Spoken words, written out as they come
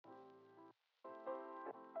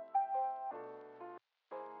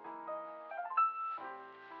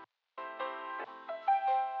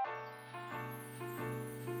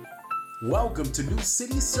Welcome to New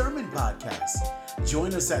City Sermon Podcast.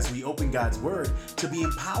 Join us as we open God's Word to be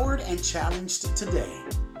empowered and challenged today.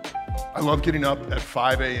 I love getting up at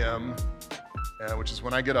 5 a.m., which is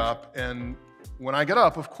when I get up. And when I get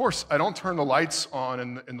up, of course, I don't turn the lights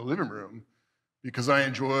on in the living room because I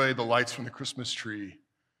enjoy the lights from the Christmas tree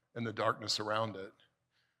and the darkness around it.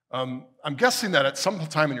 I'm guessing that at some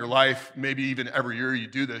time in your life, maybe even every year you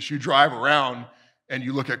do this, you drive around and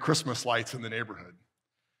you look at Christmas lights in the neighborhood.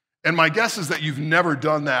 And my guess is that you've never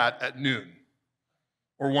done that at noon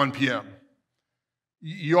or 1 p.m.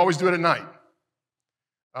 You always do it at night.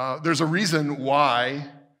 There's a reason why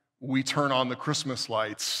we turn on the Christmas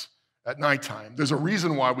lights at nighttime. There's a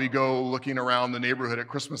reason why we go looking around the neighborhood at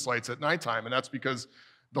Christmas lights at nighttime, and that's because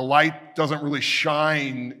the light doesn't really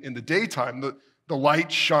shine in the daytime. The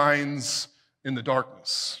light shines in the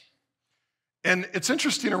darkness. And it's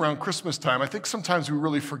interesting around Christmas time. I think sometimes we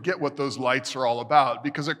really forget what those lights are all about,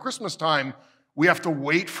 because at Christmas time, we have to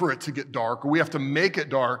wait for it to get dark, or we have to make it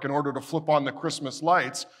dark in order to flip on the Christmas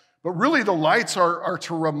lights. But really, the lights are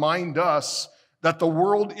to remind us that the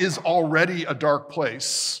world is already a dark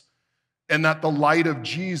place and that the light of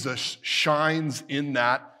Jesus shines in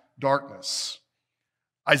that darkness.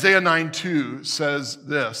 Isaiah 9:2 says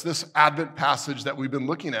this Advent passage that we've been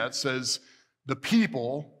looking at says, the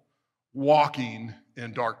people walking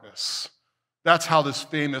in darkness. That's how this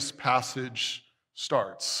famous passage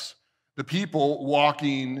starts. The people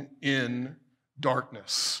walking in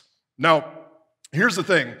darkness. Now, here's the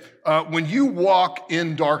thing. When you walk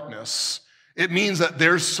in darkness, it means that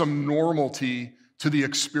there's some normality to the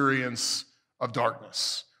experience of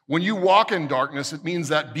darkness. When you walk in darkness, it means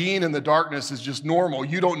that being in the darkness is just normal.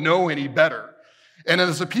 You don't know any better. And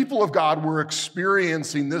as a people of God, we're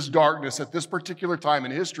experiencing this darkness at this particular time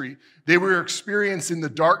in history. They were experiencing the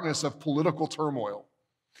darkness of political turmoil.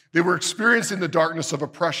 They were experiencing the darkness of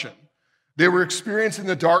oppression. They were experiencing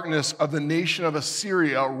the darkness of the nation of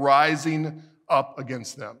Assyria rising up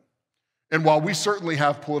against them. And while we certainly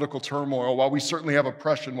have political turmoil, while we certainly have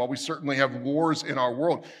oppression, while we certainly have wars in our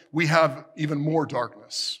world, we have even more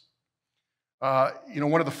darkness.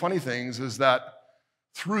 One of the funny things is that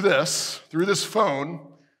through this phone,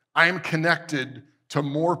 I am connected to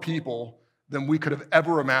more people than we could have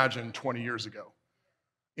ever imagined 20 years ago.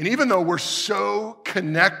 And even though we're so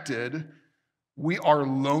connected, we are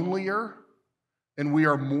lonelier and we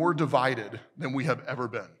are more divided than we have ever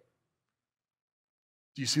been.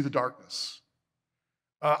 Do you see the darkness?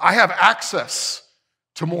 I have access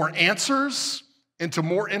to more answers and to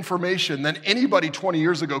more information than anybody 20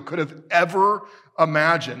 years ago could have ever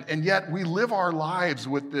imagined. And yet we live our lives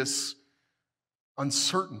with this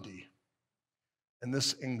uncertainty and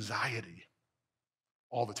this anxiety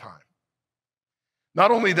all the time.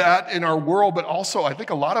 Not only that in our world, but also I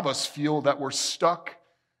think a lot of us feel that we're stuck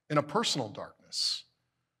in a personal darkness.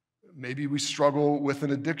 Maybe we struggle with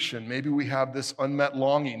an addiction. Maybe we have this unmet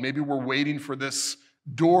longing. Maybe we're waiting for this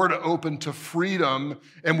door to open to freedom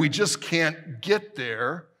and we just can't get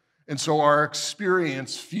there. And so our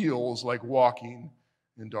experience feels like walking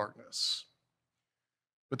in darkness.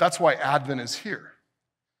 But that's why Advent is here.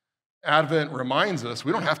 Advent reminds us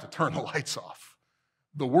we don't have to turn the lights off.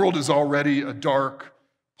 The world is already a dark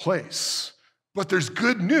place. But there's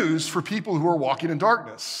good news for people who are walking in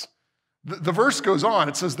darkness. The verse goes on.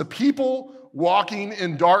 It says, the people walking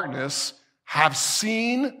in darkness have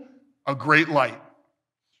seen a great light.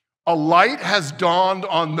 A light has dawned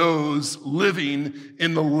on those living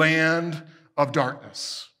in the land of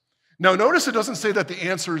darkness. Now, notice it doesn't say that the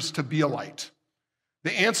answer is to be a light.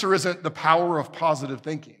 The answer isn't the power of positive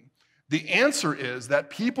thinking. The answer is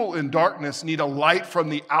that people in darkness need a light from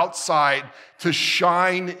the outside to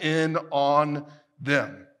shine in on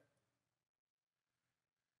them.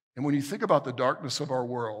 And when you think about the darkness of our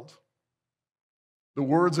world, the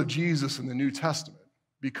words of Jesus in the New Testament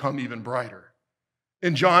become even brighter.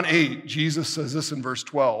 In John 8, Jesus says this in verse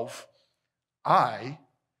 12, I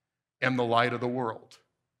am the light of the world.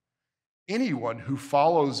 Anyone who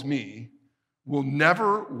follows me will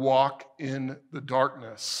never walk in the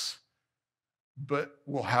darkness, but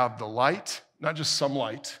will have the light, not just some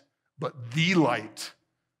light, but the light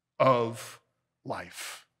of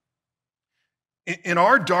life. In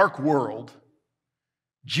our dark world,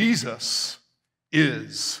 Jesus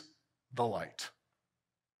is the light.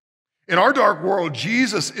 In our dark world,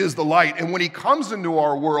 Jesus is the light. And when he comes into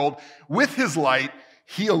our world with his light,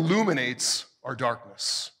 he illuminates our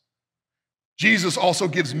darkness. Jesus also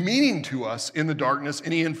gives meaning to us in the darkness,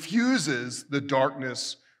 and he infuses the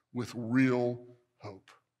darkness with real hope.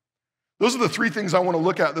 Those are the three things I want to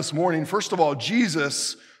look at this morning. First of all,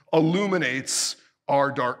 Jesus illuminates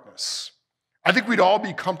our darkness. I think we'd all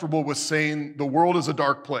be comfortable with saying the world is a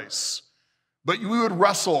dark place, but we would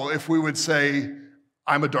wrestle if we would say,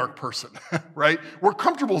 I'm a dark person, right? We're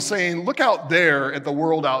comfortable saying, look out there at the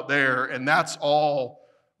world out there, and that's all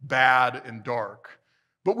bad and dark.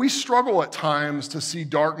 But we struggle at times to see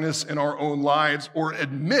darkness in our own lives or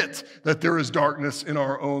admit that there is darkness in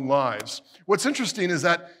our own lives. What's interesting is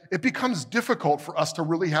that it becomes difficult for us to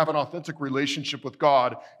really have an authentic relationship with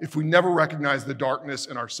God if we never recognize the darkness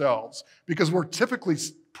in ourselves, because we're typically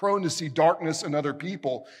prone to see darkness in other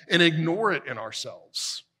people and ignore it in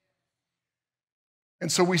ourselves.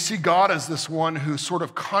 And so we see God as this one who sort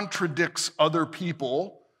of contradicts other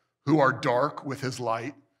people who are dark with his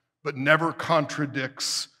light, but never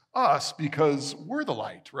contradicts us because we're the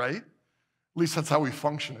light, right? At least that's how we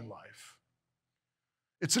function in life.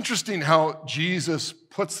 It's interesting how Jesus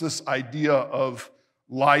puts this idea of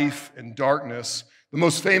life and darkness. The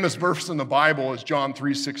most famous verse in the Bible is John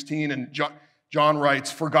 3:16, and John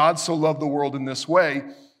writes, "For God so loved the world in this way,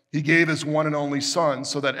 he gave his one and only Son,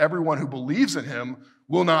 so that everyone who believes in him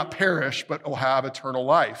will not perish, but will have eternal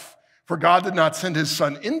life. For God did not send his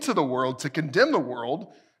Son into the world to condemn the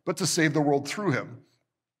world, but to save the world through him.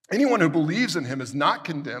 Anyone who believes in him is not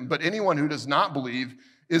condemned, but anyone who does not believe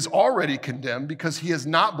is already condemned because he has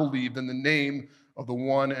not believed in the name of the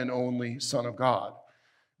one and only Son of God."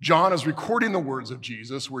 John is recording the words of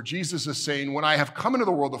Jesus, where Jesus is saying, when I have come into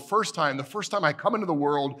the world the first time I come into the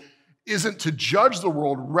world isn't to judge the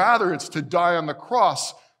world, rather it's to die on the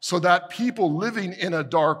cross so that people living in a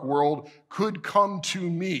dark world could come to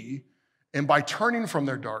me, and by turning from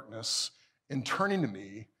their darkness and turning to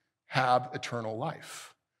me, have eternal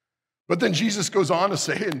life. But then Jesus goes on to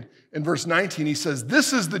say in verse 19, he says,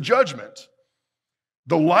 "This is the judgment.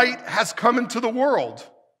 The light has come into the world,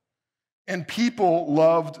 and people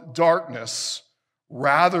loved darkness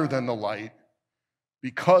rather than the light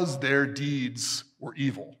because their deeds were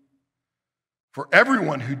evil. For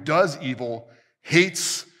everyone who does evil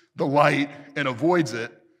hates the light and avoids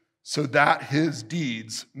it, so that his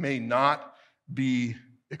deeds may not be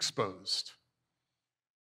exposed."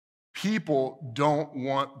 People don't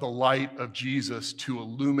want the light of Jesus to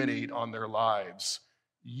illuminate on their lives.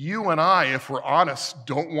 You and I, if we're honest,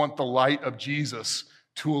 don't want the light of Jesus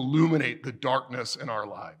to illuminate the darkness in our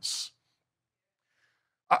lives.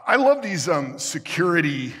 I love these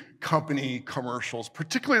security company commercials,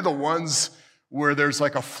 particularly the ones where there's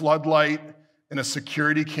like a floodlight and a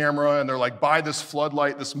security camera, and they're like, buy this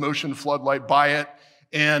floodlight, this motion floodlight, buy it.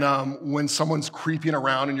 And when someone's creeping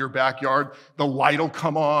around in your backyard, the light will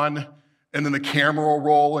come on, and then the camera will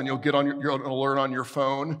roll, and you'll get on your alert on your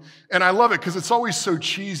phone. And I love it because it's always so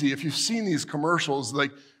cheesy. If you've seen these commercials,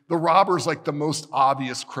 like the robber's like the most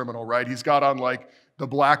obvious criminal, right? He's got on like the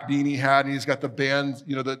black beanie hat, and he's got the band,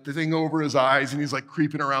 the thing over his eyes, and he's like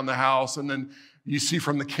creeping around the house. And then you see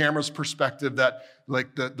from the camera's perspective that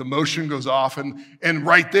like the motion goes off, and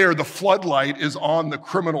right there, the floodlight is on the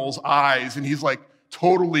criminal's eyes, and he's like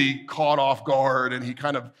totally caught off guard, and he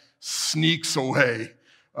kind of sneaks away.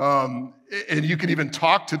 And you can even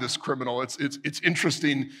talk to this criminal. It's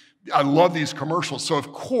interesting. I love these commercials. So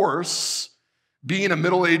of course, being a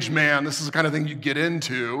middle-aged man, this is the kind of thing you get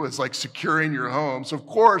into, is like securing your home. So of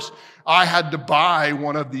course, I had to buy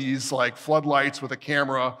one of these like floodlights with a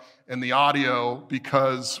camera and the audio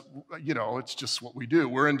because, it's just what we do.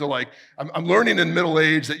 We're into like, I'm learning in middle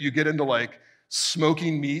age that you get into like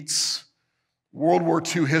smoking meats, World War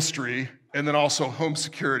II history, and then also home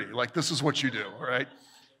security. Like this is what you do, all right?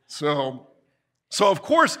 So of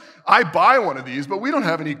course, I buy one of these, but we don't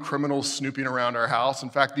have any criminals snooping around our house. In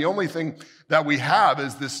fact, the only thing that we have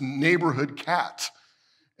is this neighborhood cat.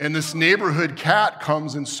 And this neighborhood cat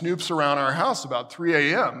comes and snoops around our house about 3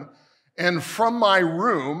 a.m. And from my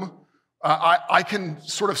room, I can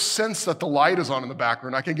sort of sense that the light is on in the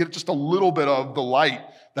background. I can get just a little bit of the light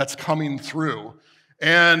that's coming through.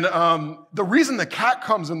 And the reason the cat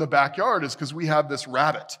comes in the backyard is because we have this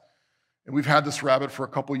rabbit. And we've had this rabbit for a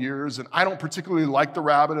couple years, and I don't particularly like the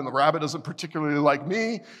rabbit, and the rabbit doesn't particularly like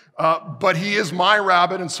me, but he is my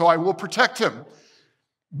rabbit, and so I will protect him.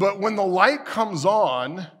 But when the light comes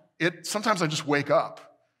on, sometimes I just wake up,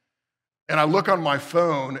 and I look on my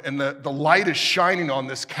phone, and the light is shining on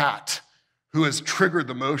this cat who has triggered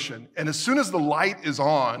the motion. And as soon as the light is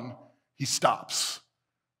on, he stops,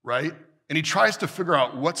 right? And he tries to figure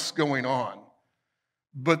out what's going on.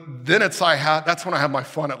 But then that's when I have my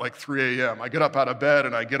fun at like 3 a.m. I get up out of bed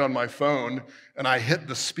and I get on my phone and I hit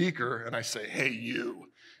the speaker and I say, "Hey, you."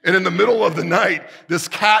 And in the middle of the night, this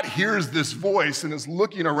cat hears this voice and is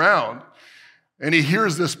looking around, and he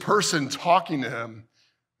hears this person talking to him.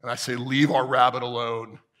 And I say, "Leave our rabbit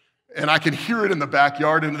alone." And I can hear it in the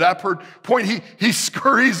backyard. And at that point, he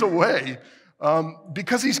scurries away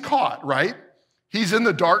because he's caught, right? He's in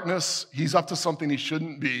the darkness. He's up to something he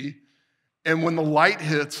shouldn't be. And when the light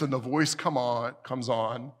hits and the voice comes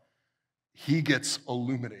on, he gets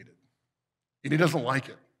illuminated. And he doesn't like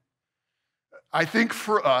it. I think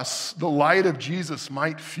for us, the light of Jesus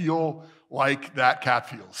might feel like that cat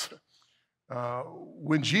feels.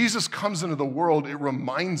 When Jesus comes into the world, it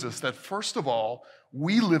reminds us that, first of all,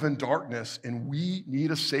 we live in darkness and we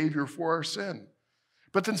need a Savior for our sin.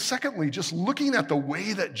 But then secondly, just looking at the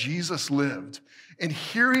way that Jesus lived and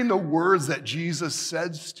hearing the words that Jesus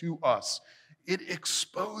says to us, it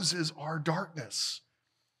exposes our darkness.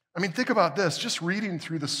 I mean, think about this, just reading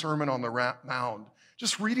through the Sermon on the Mount,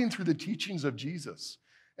 just reading through the teachings of Jesus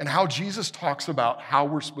and how Jesus talks about how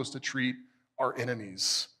we're supposed to treat our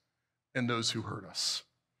enemies and those who hurt us,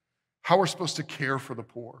 how we're supposed to care for the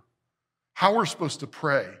poor, how we're supposed to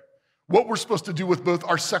pray, what we're supposed to do with both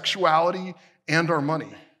our sexuality and our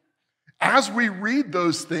money. As we read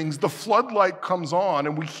those things, the floodlight comes on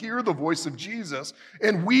and we hear the voice of Jesus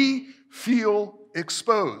and we feel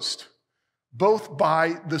exposed, both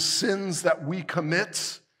by the sins that we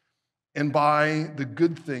commit and by the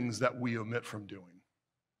good things that we omit from doing.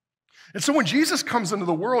 And so when Jesus comes into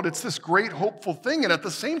the world, it's this great hopeful thing, and at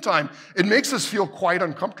the same time, it makes us feel quite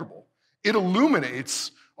uncomfortable. It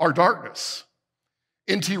illuminates our darkness.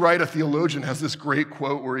 N.T. Wright, a theologian, has this great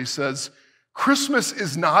quote where he says, "Christmas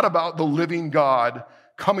is not about the living God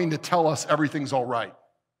coming to tell us everything's all right.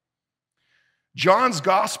 John's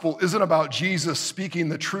gospel isn't about Jesus speaking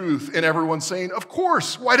the truth and everyone saying, 'Of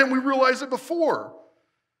course, why didn't we realize it before?'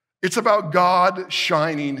 It's about God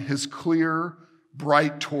shining his clear,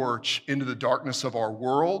 bright torch into the darkness of our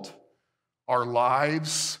world, our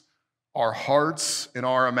lives, our hearts, and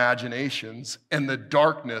our imaginations, and the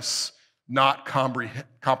darkness not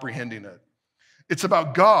comprehending it. It's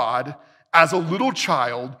about God as a little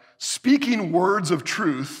child speaking words of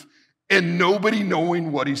truth and nobody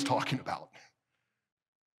knowing what he's talking about.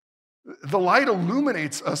 The light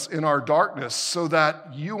illuminates us in our darkness so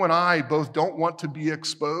that you and I both don't want to be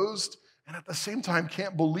exposed and at the same time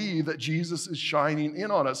can't believe that Jesus is shining in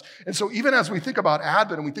on us. And so even as we think about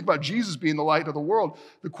Advent and we think about Jesus being the light of the world,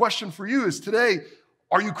 the question for you is today,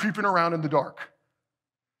 are you creeping around in the dark?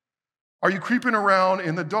 Are you creeping around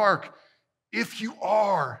in the dark? If you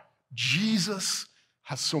are, Jesus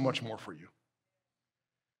has so much more for you.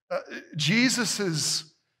 Jesus'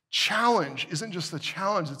 challenge isn't just a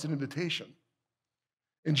challenge, it's an invitation.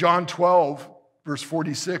 In John 12, verse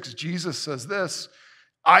 46, Jesus says this,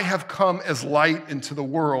 "I have come as light into the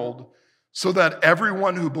world so that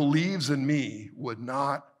everyone who believes in me would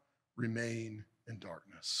not remain in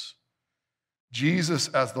darkness." Jesus,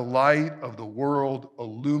 as the light of the world,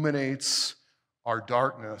 illuminates our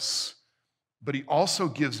darkness, but he also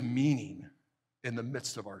gives meaning in the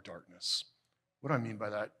midst of our darkness. What do I mean by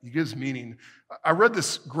that? He gives meaning. I read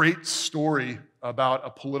this great story about a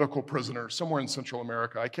political prisoner somewhere in Central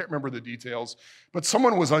America. I can't remember the details, but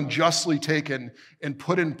someone was unjustly taken and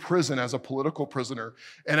put in prison as a political prisoner.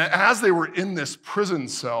 And as they were in this prison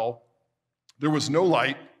cell, there was no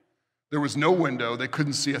light, there was no window, they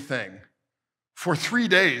couldn't see a thing. For 3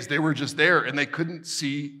 days, they were just there and they couldn't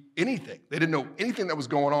see anything. They didn't know anything that was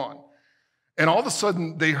going on. And all of a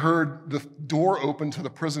sudden, they heard the door open to the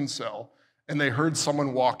prison cell and they heard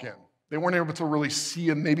someone walk in. They weren't able to really see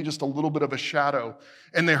him, maybe just a little bit of a shadow.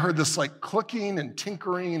 And they heard this like clicking and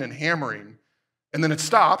tinkering and hammering. And then it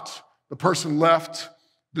stopped. The person left,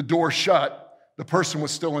 the door shut. The person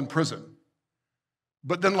was still in prison.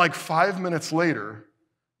 But then like 5 minutes later,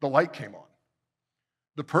 the light came on.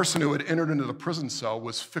 The person who had entered into the prison cell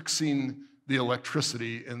was fixing the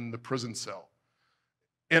electricity in the prison cell.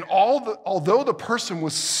 And although the person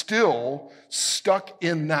was still stuck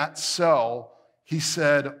in that cell, he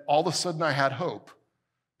said, all of a sudden I had hope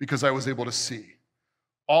because I was able to see.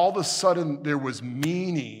 All of a sudden there was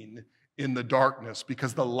meaning in the darkness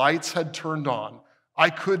because the lights had turned on. I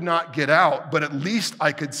could not get out, but at least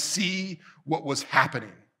I could see what was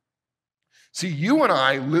happening. See, you and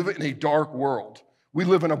I live in a dark world. We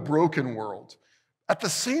live in a broken world. At the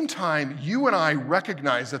same time, you and I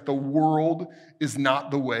recognize that the world is not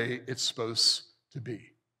the way it's supposed to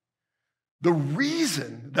be. The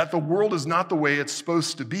reason that the world is not the way it's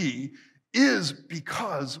supposed to be is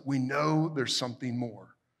because we know there's something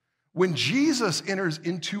more. When Jesus enters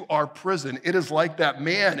into our prison, it is like that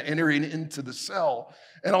man entering into the cell.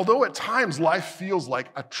 And although at times life feels like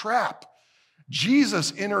a trap,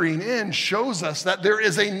 Jesus entering in shows us that there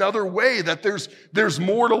is another way, that there's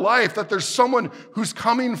more to life, that there's someone who's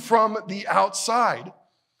coming from the outside.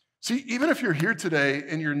 See, even if you're here today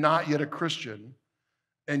and you're not yet a Christian,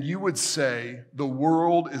 and you would say the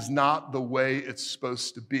world is not the way it's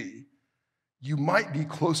supposed to be, you might be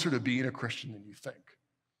closer to being a Christian than you think.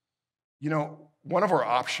 You know, one of our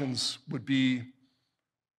options would be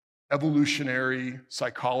evolutionary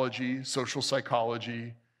psychology, social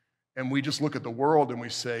psychology, and we just look at the world and we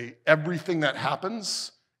say everything that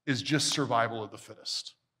happens is just survival of the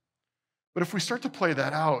fittest. But if we start to play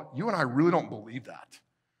that out, you and I really don't believe that.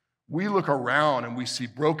 We look around and we see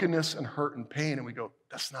brokenness and hurt and pain and we go,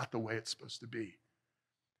 that's not the way it's supposed to be.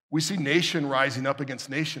 We see nation rising up against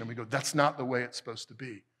nation and we go, that's not the way it's supposed to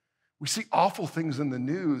be. We see awful things in the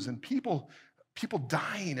news and people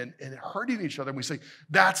dying and hurting each other. And we say,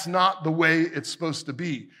 that's not the way it's supposed to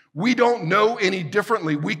be. We don't know any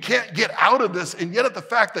differently. We can't get out of this. And yet the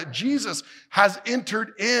fact that Jesus has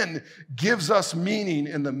entered in gives us meaning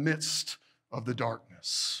in the midst of the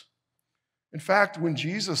darkness. In fact, when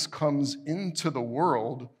Jesus comes into the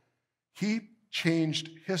world, he changed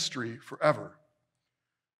history forever.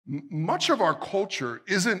 Much of our culture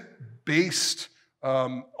isn't based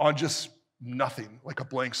on just nothing, like a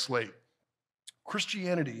blank slate.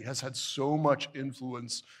 Christianity has had so much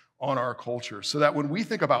influence on our culture, so that when we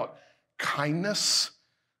think about kindness,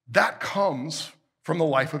 that comes from the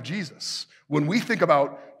life of Jesus. When we think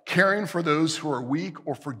about caring for those who are weak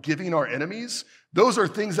or forgiving our enemies, those are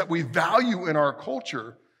things that we value in our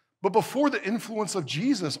culture. But before the influence of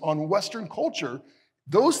Jesus on Western culture,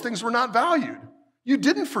 those things were not valued. You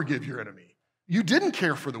didn't forgive your enemy. You didn't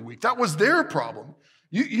care for the weak. That was their problem.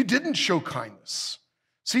 You didn't show kindness.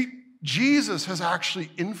 See, Jesus has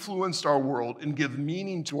actually influenced our world and give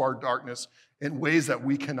meaning to our darkness in ways that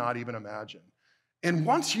we cannot even imagine. And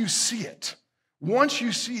once you see it, once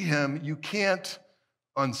you see him, you can't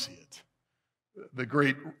unsee it. The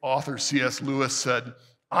great author C.S. Lewis said,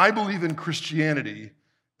 I believe in Christianity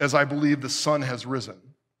as I believe the sun has risen,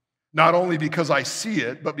 not only because I see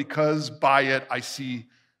it, but because by it I see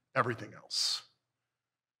everything else.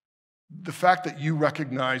 The fact that you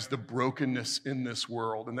recognize the brokenness in this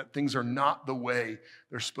world and that things are not the way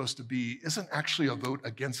they're supposed to be isn't actually a vote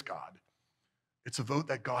against God. It's a vote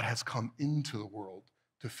that God has come into the world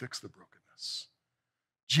to fix the brokenness.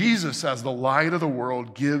 Jesus, as the light of the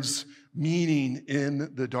world, gives meaning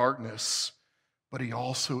in the darkness, but he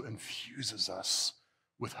also infuses us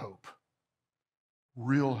with hope,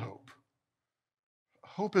 real hope.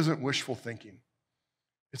 Hope isn't wishful thinking.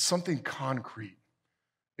 It's something concrete.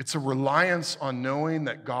 It's a reliance on knowing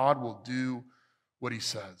that God will do what he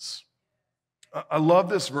says. I love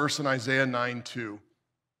this verse in Isaiah 9:2,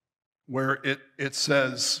 where it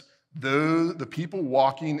says, though the people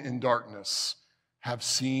walking in darkness have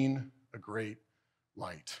seen a great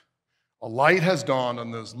light. A light has dawned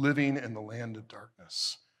on those living in the land of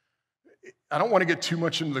darkness. I don't want to get too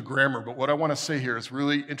much into the grammar, but what I want to say here is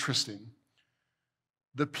really interesting.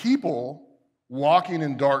 The people walking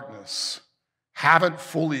in darkness haven't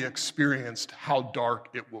fully experienced how dark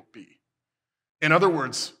it will be. In other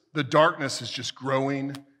words, the darkness is just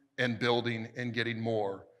growing and building and getting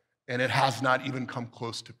more, and it has not even come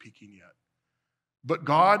close to peaking yet. But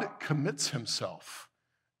God commits himself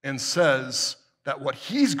and says that what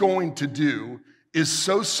he's going to do is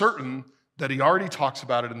so certain that he already talks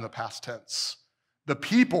about it in the past tense. The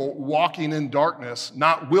people walking in darkness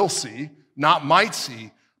not will see, not might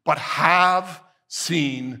see, but have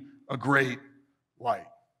seen a great light.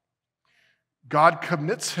 God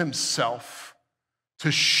commits himself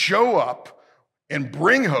to show up and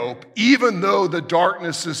bring hope, even though the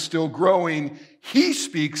darkness is still growing. He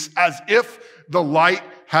speaks as if the light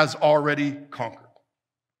has already conquered.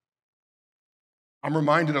 I'm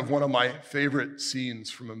reminded of one of my favorite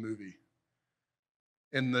scenes from a movie.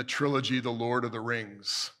 In the trilogy, The Lord of the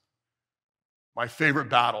Rings, my favorite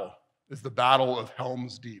battle is the Battle of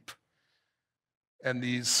Helm's Deep. And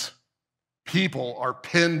these people are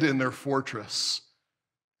pinned in their fortress,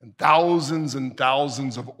 and thousands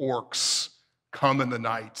of orcs come in the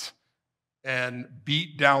night and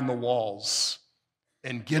beat down the walls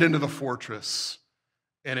and get into the fortress,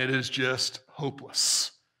 and it is just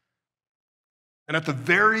hopeless. And at the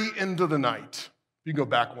very end of the night, you can go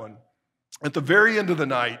back one, at the very end of the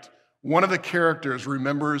night, one of the characters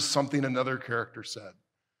remembers something another character said.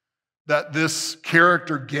 That this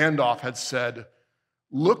character, Gandalf, had said,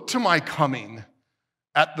 look to my coming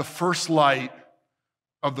at the first light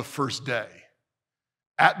of the first day.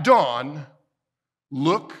 At dawn,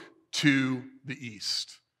 look to the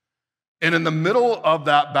east. And in the middle of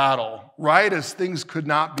that battle, right as things could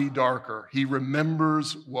not be darker, he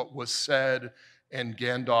remembers what was said in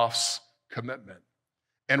Gandalf's commitment.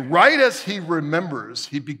 And right as he remembers,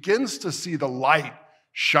 he begins to see the light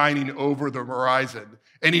shining over the horizon.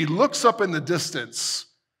 And he looks up in the distance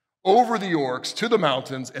over the orcs to the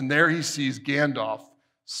mountains, and there he sees Gandalf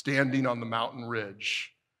standing on the mountain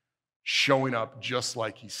ridge, showing up just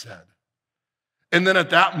like he said. And then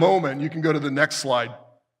at that moment, you can go to the next slide.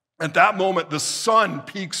 At that moment, the sun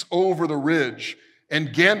peaks over the ridge, and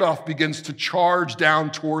Gandalf begins to charge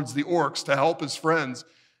down towards the orcs to help his friends.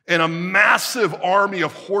 And a massive army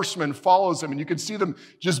of horsemen follows him, and you can see them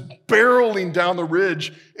just barreling down the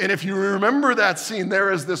ridge. And if you remember that scene,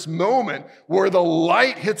 there is this moment where the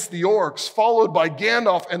light hits the orcs, followed by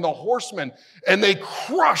Gandalf and the horsemen, and they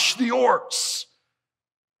crush the orcs.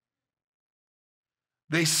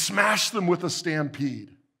 They smash them with a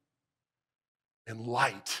stampede, and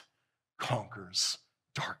light conquers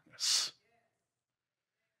darkness.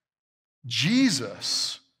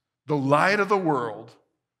 Jesus, the light of the world,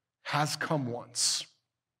 has come once.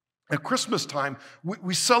 At Christmas time,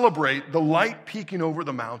 we celebrate the light peeking over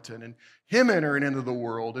the mountain and him entering into the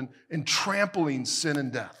world and trampling sin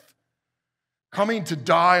and death, coming to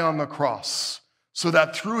die on the cross so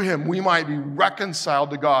that through him we might be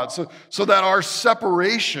reconciled to God, so that our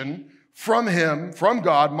separation from him, from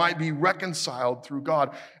God, might be reconciled through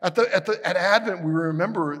God. At Advent, we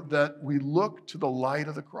remember that we look to the light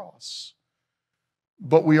of the cross.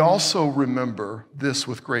 But we also remember this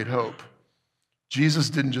with great hope. Jesus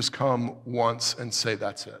didn't just come once and say,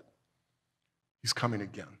 that's it. He's coming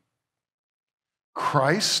again.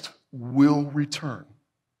 Christ will return.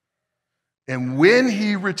 And when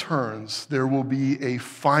he returns, there will be a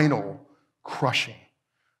final crushing,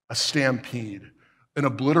 a stampede, an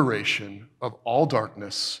obliteration of all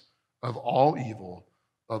darkness, of all evil,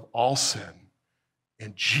 of all sin.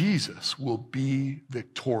 And Jesus will be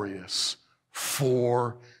victorious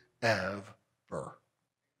forever.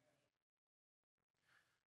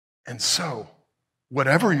 And so,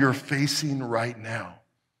 whatever you're facing right now,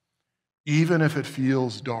 even if it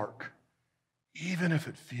feels dark, even if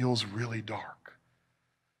it feels really dark,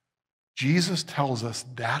 Jesus tells us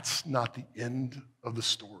that's not the end of the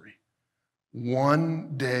story.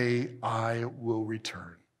 One day I will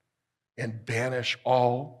return and banish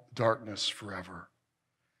all darkness forever.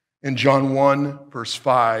 In John 1, verse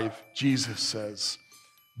 5, Jesus says,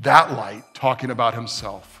 that light, talking about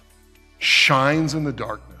himself, shines in the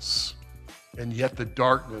darkness, and yet the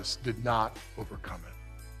darkness did not overcome it.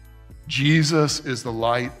 Jesus is the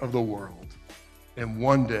light of the world, and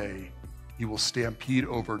one day he will stampede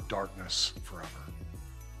over darkness forever.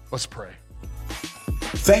 Let's pray.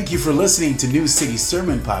 Thank you for listening to New City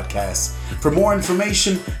Sermon Podcast. For more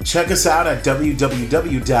information, check us out at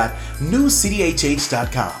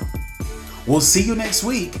www.newcityhh.com. We'll see you next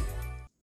week.